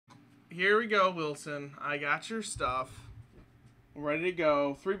here we go, Wilson. I got your stuff. Ready to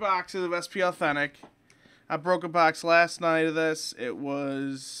go. 3 boxes of SP Authentic. I broke a box last night of this. It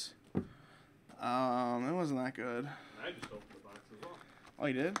was, it wasn't that good. I just opened the box as well. Oh,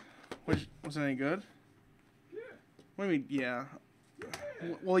 you did? Was it any good? Yeah. What do you mean, yeah?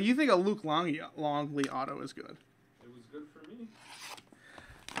 Well, you think a Luke Longley auto is good. It was good for me.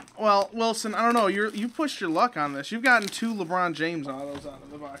 Well, Wilson, I don't know. You pushed your luck on this. You've gotten 2 LeBron James autos out of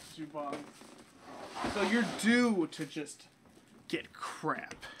the boxes you bought. So you're due to just get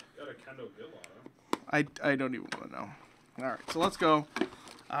crap. Got a Kendall Gill auto. I don't even want to know. All right, so let's go.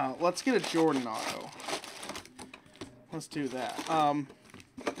 Let's get a Jordan auto. Let's do that.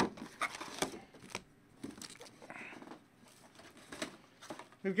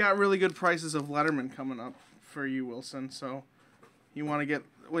 We've got really good prices of Letterman coming up for you, Wilson. So you want to get.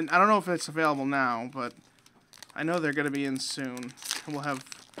 I don't know if it's available now, but I know they're going to be in soon. And we'll have,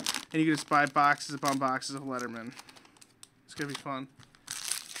 and you can just buy boxes upon boxes of Letterman. It's going to be fun.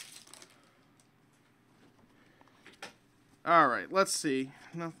 All right, let's see.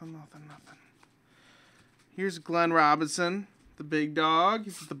 Nothing. Here's Glenn Robinson, the big dog.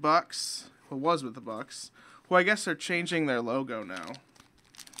 He's with the Bucks. Well, was with the Bucks. Who I guess they're changing their logo now.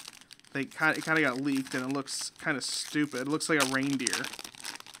 It kind of got leaked, and it looks kind of stupid. It looks like a reindeer.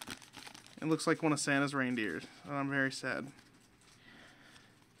 It looks like one of Santa's reindeers, and I'm very sad.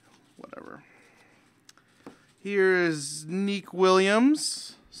 Whatever. Here's Neek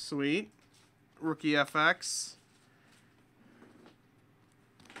Williams. Sweet. Rookie FX.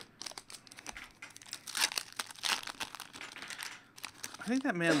 I think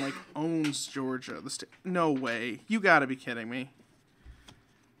that man, like, owns Georgia. No way. You gotta be kidding me.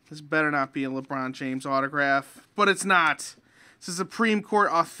 This better not be a LeBron James autograph. But it's not. This is Supreme Court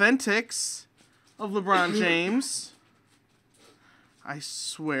Authentics of LeBron James. I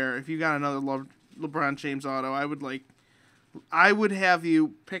swear, if you got another LeBron James auto, I would have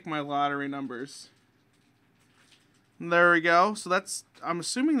you pick my lottery numbers. There we go. So that's, I'm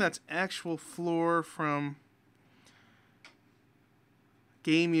assuming that's actual floor from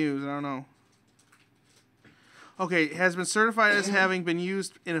Game Used. I don't know. Okay, it has been certified as having been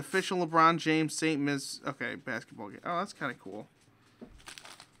used in official LeBron James St. Miz. Okay, basketball game. Oh, that's kind of cool. We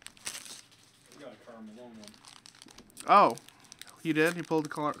got a Karl Malone one. Oh, you did? You pulled the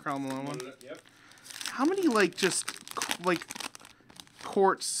Karl Malone one? Yep. How many, like, just, like,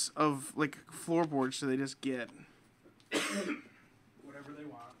 courts of, like, floorboards do they just get? Whatever they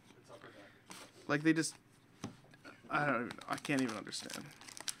want. It's upper deck. Like, they just, I can't even understand.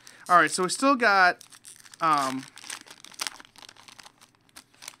 All right, so we still got,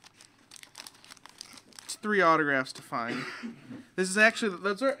 3 autographs to find. Those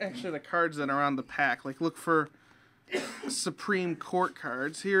are actually the cards that are on the pack. Like, look for Supreme Court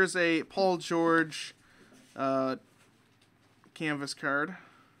cards. Here's a Paul George canvas card.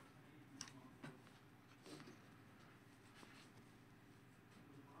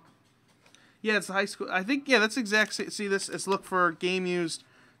 Yeah, it's high school. I think, yeah, that's exactly. See this? It's look for Game Used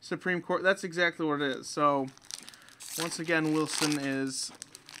Supreme Court. That's exactly what it is. So, once again, Wilson is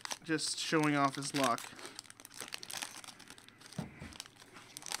just showing off his luck.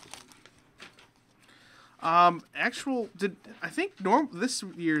 I think this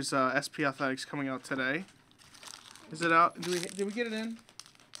year's SP Athletics coming out today? Is it out? Did we get it in?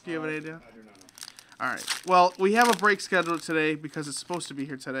 Do you have an idea? I do not know. All right. Well, we have a break scheduled today because it's supposed to be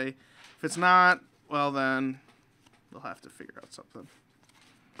here today. If it's not, well then, we'll have to figure out something.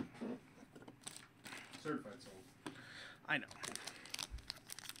 Certified sold. I know.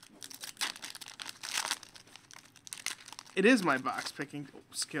 It is my box picking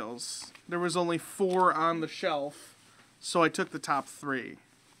skills. There was only 4 on the shelf, so I took the top 3.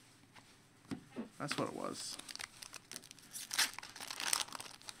 That's what it was.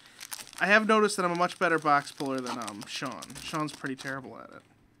 I have noticed that I'm a much better box puller than Sean. Sean's pretty terrible at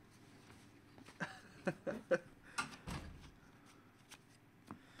it.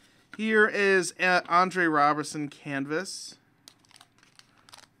 Here is Andre Robertson canvas.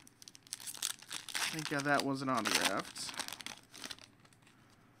 I think that wasn't autographed.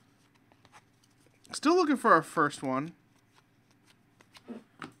 Still looking for our first one.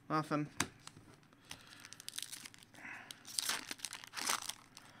 Nothing.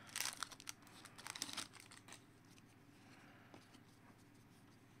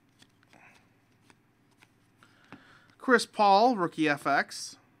 Chris Paul, rookie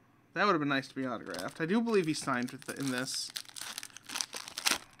FX. That would have been nice to be autographed. I do believe he signed in this.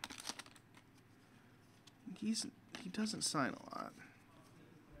 He doesn't sign a lot.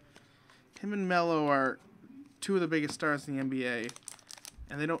 Him and Melo are 2 of the biggest stars in the NBA,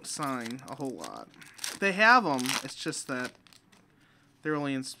 And they don't sign a whole lot. They have them. It's just that they're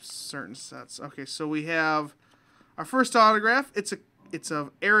only in certain sets. Okay, so we have our first autograph. It's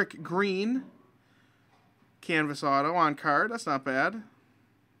of Eric Green. Canvas auto on card. That's not bad.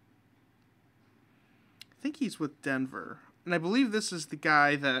 I think he's with Denver. And I believe this is the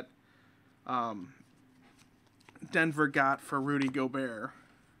guy that Denver got for Rudy Gobert.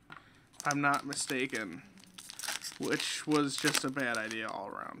 If I'm not mistaken. Which was just a bad idea all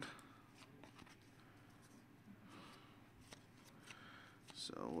around.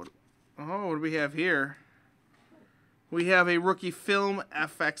 So, what do we have here? We have a rookie film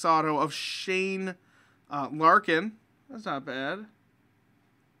FX auto of Shane Larkin. That's not bad.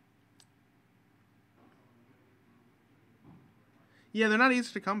 Yeah, they're not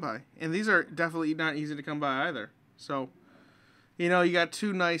easy to come by. And these are definitely not easy to come by either. So, you know, you got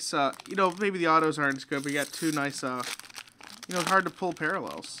two nice, you know, maybe the autos aren't as good, but you got two nice, you know, hard to pull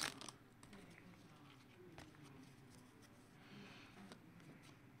parallels.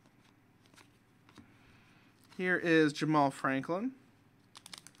 Here is Jamal Franklin.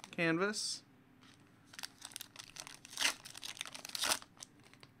 Canvas.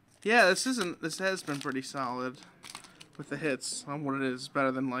 Yeah, this has been pretty solid with the hits on what it is.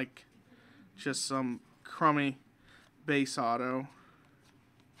 Better than, like, just some crummy base auto.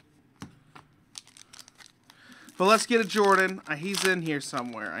 But let's get a Jordan. He's in here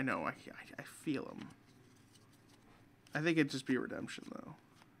somewhere. I know. I feel him. I think it'd just be a redemption, though.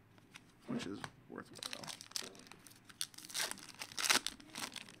 Which is worthwhile.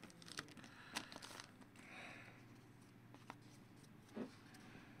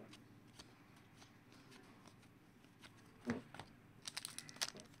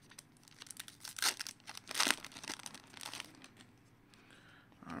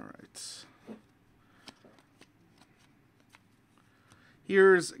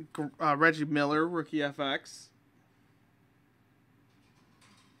 Here's Reggie Miller, Rookie FX.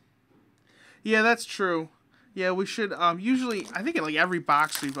 Yeah, that's true. Yeah, we should, usually, I think in like every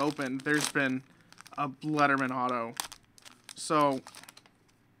box we've opened, there's been a Letterman auto. So,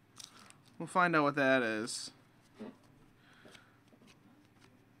 we'll find out what that is.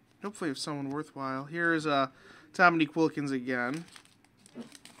 Hopefully it's someone worthwhile. Here's Dominique Wilkins again. I'm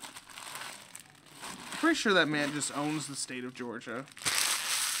pretty sure that man just owns the state of Georgia.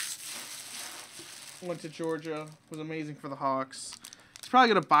 Went to Georgia, was amazing for the Hawks. He's probably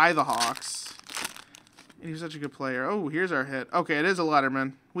going to buy the Hawks. And he was such a good player. Oh, here's our hit. Okay, it is a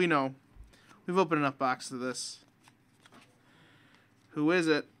Letterman. We know. We've opened enough boxes of this. Who is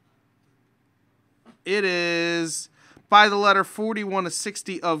it? It is, by the letter,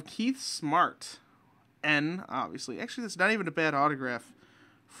 41/60 of Keith Smart. N, obviously. Actually, that's not even a bad autograph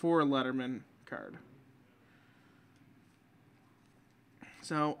for a Letterman card.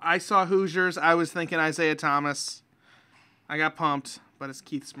 So, I saw Hoosiers. I was thinking Isaiah Thomas. I got pumped, but it's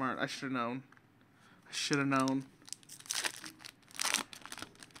Keith Smart. I should have known.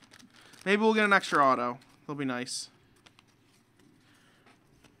 Maybe we'll get an extra auto. It'll be nice.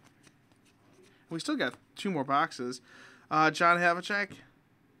 We still got 2 more boxes. John Havlicek,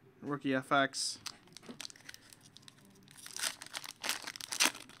 Rookie FX.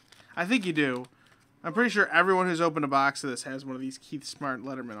 I think you do. I'm pretty sure everyone who's opened a box of this has one of these Keith Smart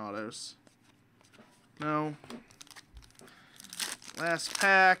Letterman autos. No. Last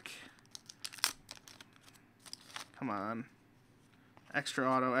pack. Come on. Extra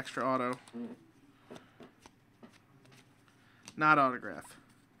auto, extra auto. Not autograph.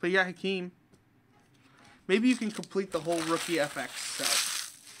 But yeah, Hakeem. Maybe you can complete the whole Rookie FX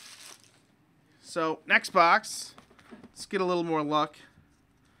set. So, next box. Let's get a little more luck.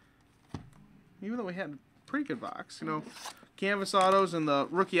 Even though we had a pretty good box, you know, Canvas autos and the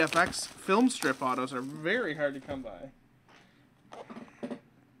Rookie FX film strip autos are very hard to come by.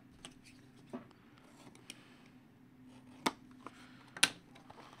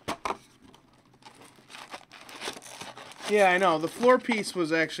 Yeah, I know. The floor piece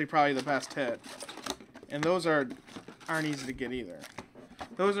was actually probably the best hit. And those aren't easy to get either.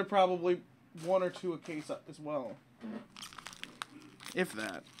 Those are probably 1 or 2 a case as well. If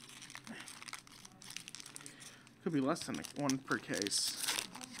that. Could be less than 1 per case.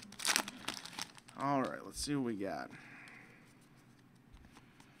 Alright, let's see what we got.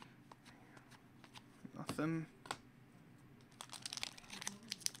 Nothing.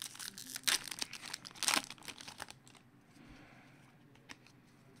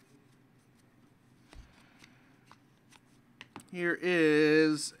 Here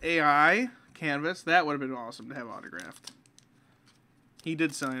is AI Canvas. That would have been awesome to have autographed. He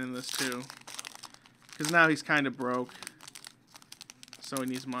did sign in this too. Because now he's kind of broke. so he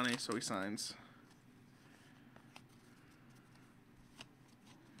needs money, so he signs.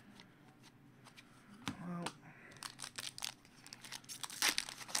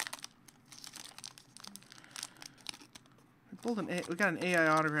 Well, we got an AI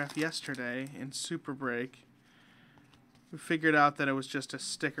autograph yesterday in Super Break. We figured out that it was just a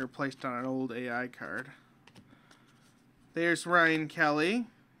sticker placed on an old AI card. There's Ryan Kelly.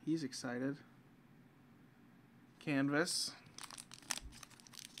 He's excited. Canvas.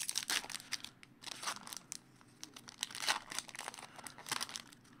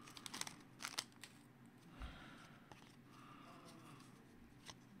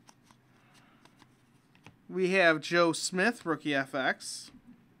 We have Joe Smith, rookie FX.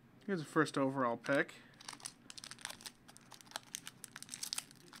 Here's a first overall pick.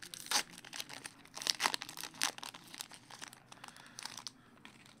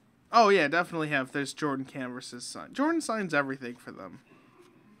 Oh, yeah, definitely have. There's Jordan Canvas's sign. Jordan signs everything for them.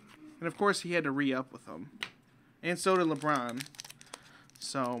 And, of course, he had to re-up with them. And so did LeBron.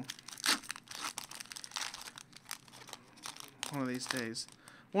 So, one of these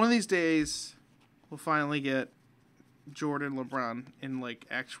days, we'll finally get Jordan, LeBron in, like,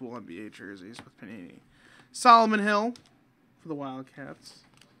 actual NBA jerseys with Panini. Solomon Hill for the Wildcats.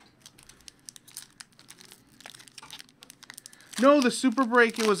 No, the Super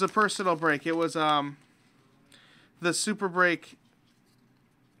Break, it was a personal break. It was, the Super Break...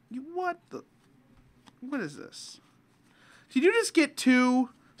 What is this? Did you just get 2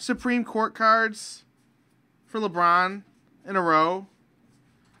 Supreme Court cards for LeBron in a row?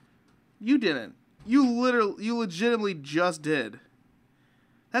 You didn't. You legitimately just did.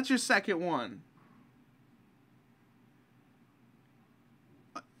 That's your second one.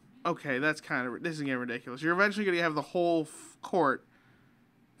 Okay, this is getting ridiculous. You're eventually going to have the whole court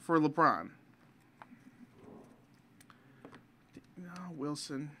for LeBron. No,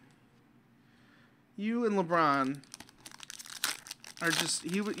 Wilson. You and LeBron are just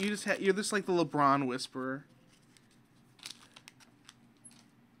you're just like the LeBron whisperer.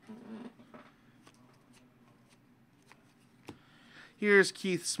 Here's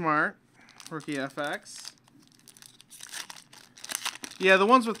Keith Smart, rookie FX. Yeah, the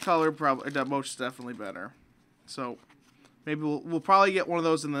ones with color probably are most definitely better. So maybe we'll probably get one of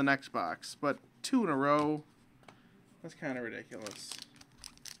those in the next box. But 2 in a row, that's kind of ridiculous.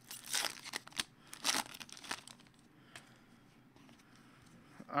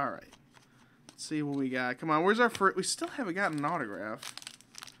 All right, let's see what we got. Come on, where's our first? We still haven't gotten an autograph.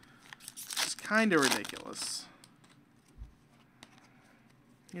 It's kind of ridiculous.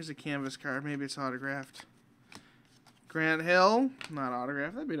 Here's a canvas card. Maybe it's autographed. Grant Hill, not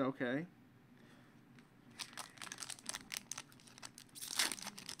autographed. That'd be okay.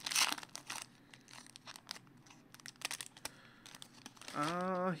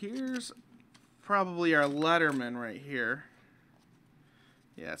 Here's probably our Letterman right here.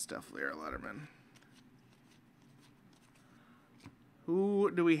 Yeah, it's definitely our Letterman.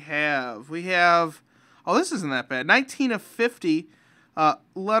 Who do we have? We have... Oh, this isn't that bad. 19 of 50.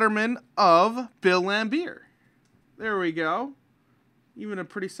 Letterman of Bill Laimbeer. There we go. Even a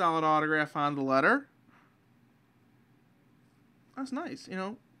pretty solid autograph on the letter. That's nice, you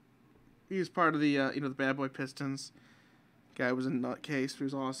know. He was part of the, the Bad Boy Pistons. Guy was a nutcase. He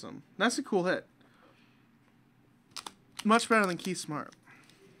was awesome. That's a cool hit. Much better than Keith Smart.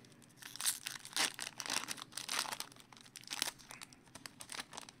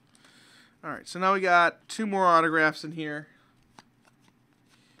 All right, so now we got 2 more autographs in here.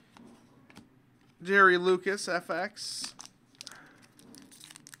 Jerry Lucas, FX.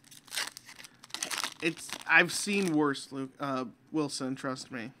 I've seen worse, Wilson,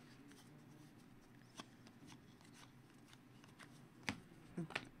 trust me.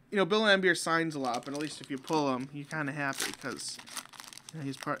 You know, Bill Laimbeer signs a lot, but at least if you pull him, you're kind of happy because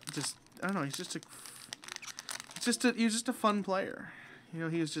he's I don't know, he's just a fun player. You know,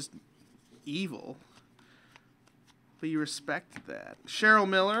 he was just evil, but you respect that. Cheryl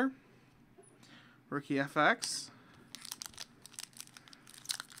Miller, rookie FX.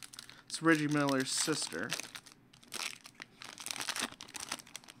 It's Reggie Miller's sister.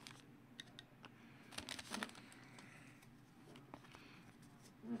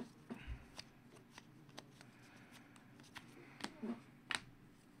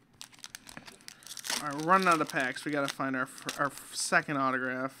 All right, we're running out of packs. We got to find our second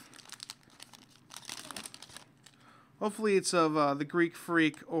autograph. Hopefully it's of the Greek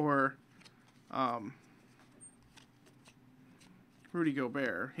Freak or Rudy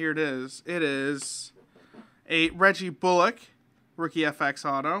Gobert. Here it is. It is a Reggie Bullock rookie FX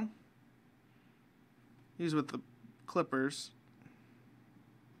auto. He's with the Clippers.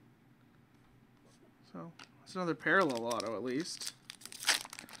 So that's another parallel auto at least.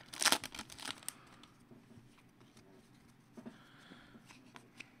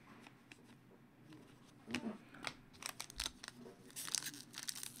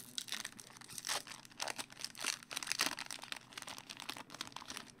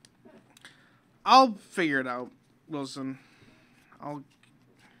 I'll figure it out, Wilson. I'll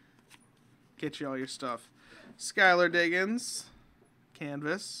get you all your stuff. Skylar Diggins,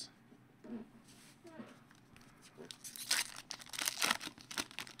 canvas.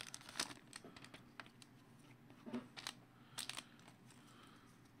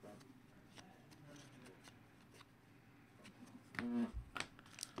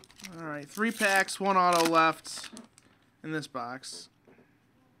 All right, 3 packs, 1 auto left in this box.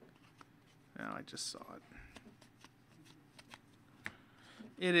 Now I just saw it.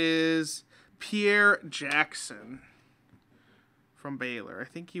 It is Pierre Jackson from Baylor. I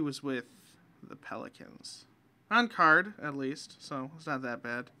think he was with the Pelicans. On card, at least, so it's not that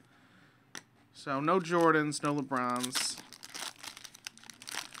bad. So no Jordans, no LeBrons.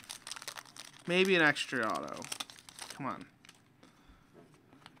 Maybe an extra auto. Come on.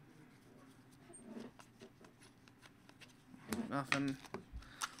 Nothing.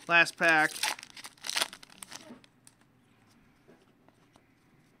 Last pack.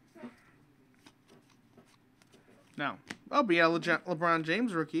 No. Oh, but yeah, LeBron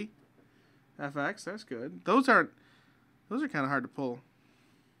James rookie. FX, that's good. Those are kind of hard to pull.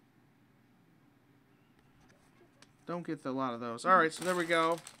 Don't get a lot of those. All right, so there we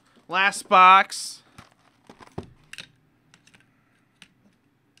go. Last box.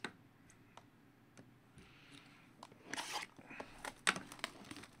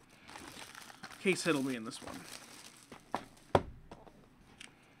 Case hit will be in this one.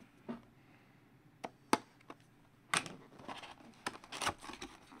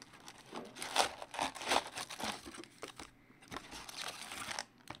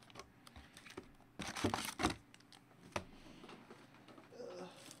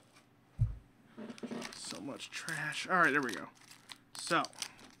 So much trash. All right, there we go. So,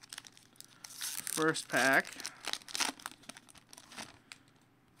 first pack.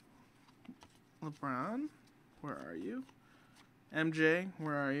 LeBron, where are you? MJ,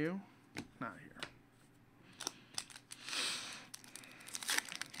 where are you? Not here.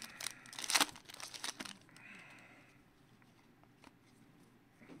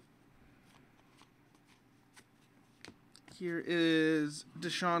 Here is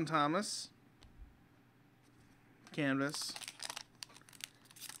Deshaun Thomas. Canvas.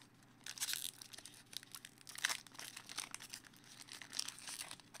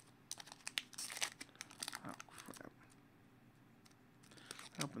 Oh, crap.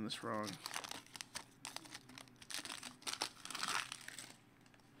 I opened this wrong.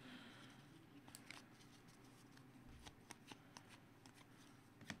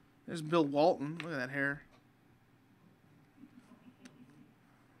 There's Bill Walton. Look at that hair.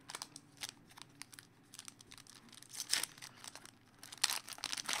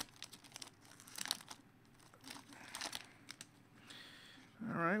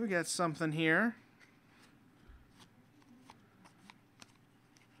 All right, we got something here.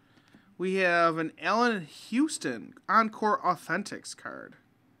 We have an Allen Houston Encore Authentics card.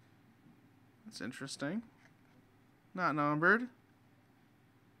 That's interesting. Not numbered.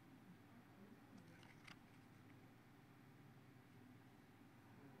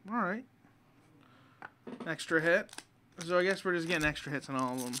 All right. Extra hit. So I guess we're just getting extra hits on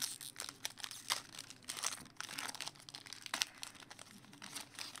all of them.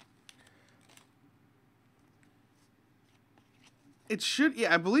 It should,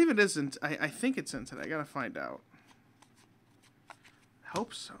 yeah, I believe it isn't. I think it's in today. I gotta find out. I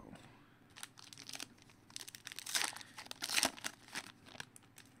hope so.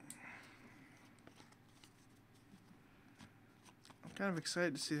 I'm kind of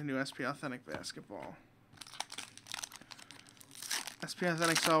excited to see the new SP Authentic basketball. SP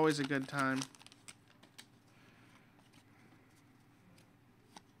Authentic's always a good time.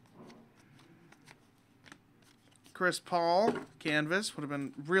 Chris Paul, canvas. Would have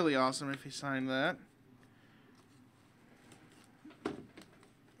been really awesome if he signed that.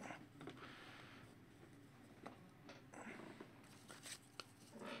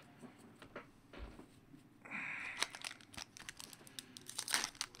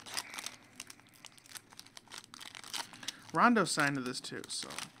 Rondo signed to this too, so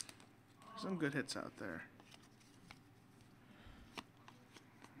some good hits out there.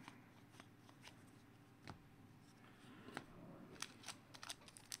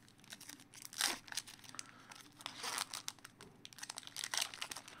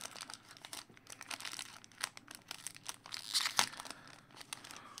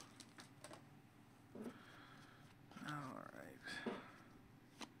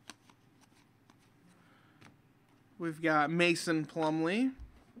 We've got Mason Plumlee,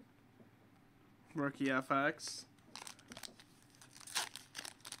 rookie FX.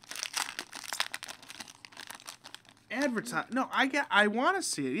 Advertise? No, I want to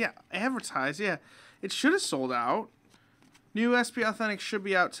see it. Yeah, advertise. Yeah, it should have sold out. New SP Authentic should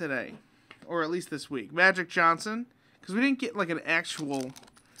be out today, or at least this week. Magic Johnson, because we didn't get like an actual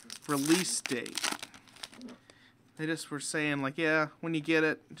release date. They just were saying like, yeah, when you get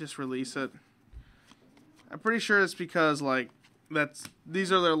it, just release it. I'm pretty sure it's because like these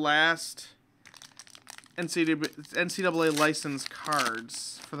are their last NCAA licensed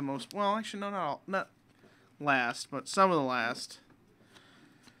cards for the most. Well, actually, no, not last, but some of the last.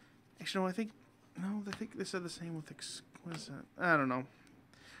 Actually, no, I think they said the same with Exquisite. I don't know.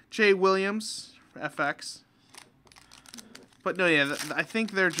 Jay Williams, FX. But no, yeah, I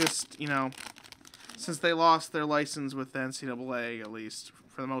think they're just, you know, since they lost their license with the NCAA, at least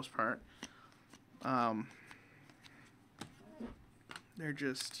for the most part, they're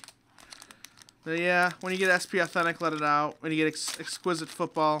just. But yeah, when you get SP Authentic, let it out. When you get Exquisite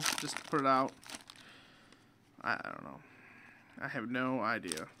Football, just put it out. I don't know. I have no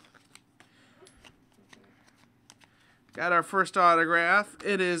idea. Got our first autograph.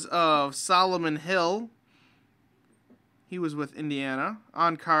 It is of Solomon Hill. He was with Indiana.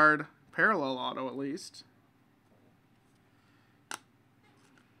 On card, parallel auto at least.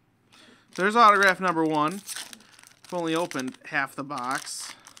 There's autograph number 1. I've only opened half the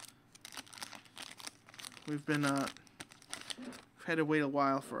box. We've had to wait a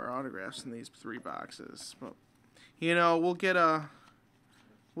while for our autographs in these 3 boxes, but you know,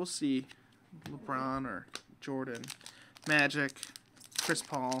 we'll see LeBron or Jordan, Magic, Chris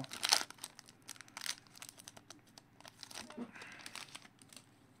Paul.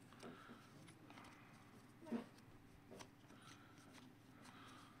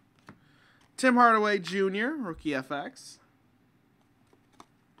 Tim Hardaway Jr., rookie FX.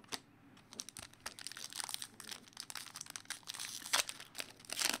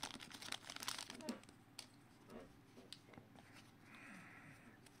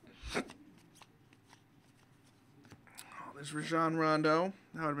 There's Rajon Rondo.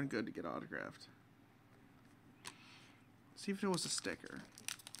 That would have been good to get autographed. See if it was a sticker.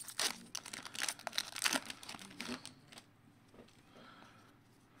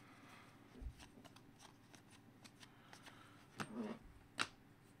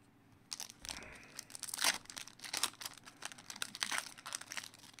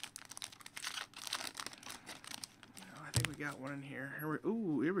 I think we got one in here.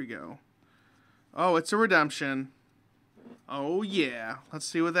 Ooh, here we go. Oh, it's a redemption. Oh, yeah. Let's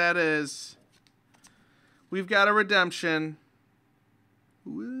see what that is. We've got a redemption.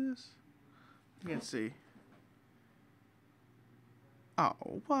 Who is? I can't see.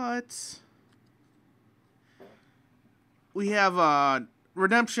 Oh, what? We have a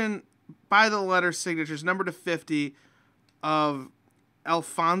redemption by the letter signatures, number to 50, of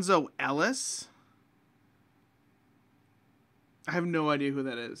Alfonso Ellis. I have no idea who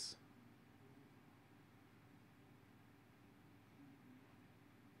that is.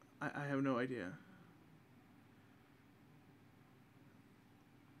 I have no idea.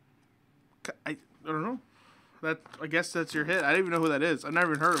 I don't know. I guess that's your hit. I don't even know who that is. I've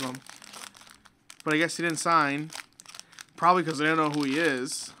never even heard of him. But I guess he didn't sign. Probably because I don't know who he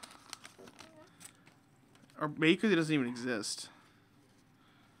is. Or maybe because he doesn't even exist.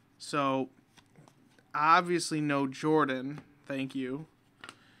 So, obviously no Jordan. Thank you.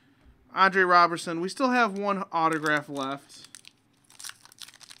 Andre Robertson. We still have one autograph left.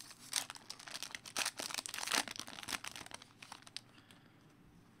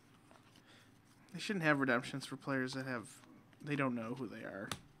 They shouldn't have redemptions for players that they don't know who they are.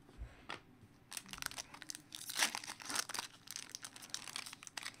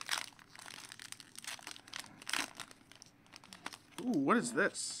 Ooh, what is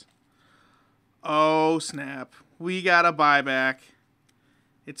this? Oh, snap. We got a buyback.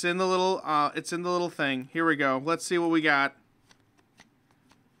 It's in the little thing. Here we go. Let's see what we got.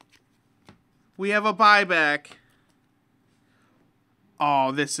 We have a buyback.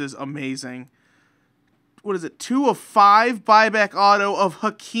 Oh, this is amazing. What is it? 2 of 5 buyback auto of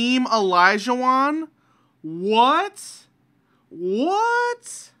Hakeem Olajuwon? What?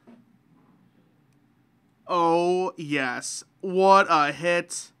 What? Oh, yes. What a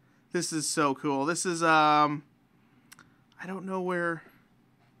hit. This is so cool. This is, I don't know where.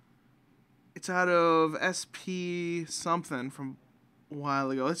 It's out of SP something from a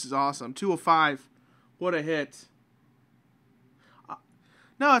while ago. This is awesome. 2 of 5. What a hit.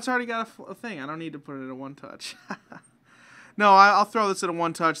 No, it's already got a thing. I don't need to put it in a one touch. No, I'll throw this in a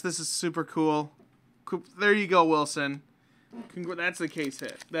one touch. This is super cool. There you go, Wilson. That's a case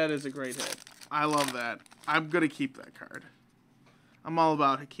hit. That is a great hit. I love that. I'm going to keep that card. I'm all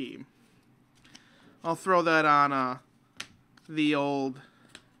about Hakeem. I'll throw that on the old...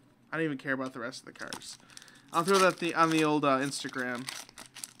 I don't even care about the rest of the cards. I'll throw that on the old Instagram.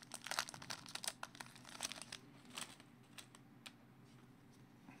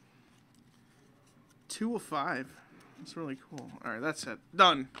 Two of 5. That's really cool. All right, that's it.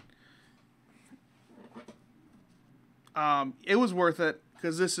 Done. It was worth it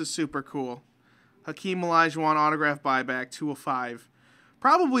because this is super cool. Hakeem Olajuwon autograph buyback, 2 of 5.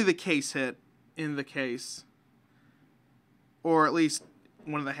 Probably the case hit in the case. Or at least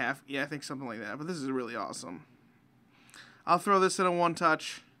one and a half. Yeah, I think something like that. But this is really awesome. I'll throw this in a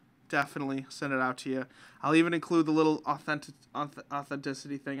one-touch. Definitely send it out to you. I'll even include the little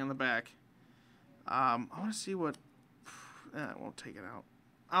authenticity thing on the back. I want to see what... I won't take it out.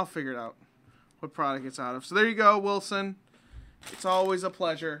 I'll figure it out. What product it's out of. So there you go, Wilson. It's always a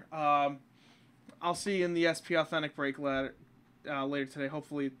pleasure. I'll see you in the SP Authentic break later today.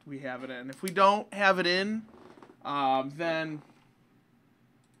 Hopefully we have it in. If we don't have it in, then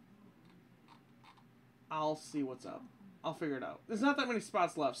I'll see what's up. I'll figure it out. There's not that many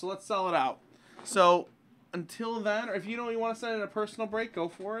spots left, so let's sell it out. So until then, or if you don't even want to send it a personal break, go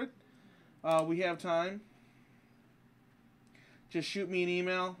for it. We have time. Just shoot me an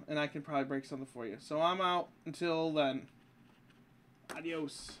email, and I can probably break something for you. So I'm out until then.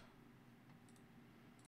 Adios.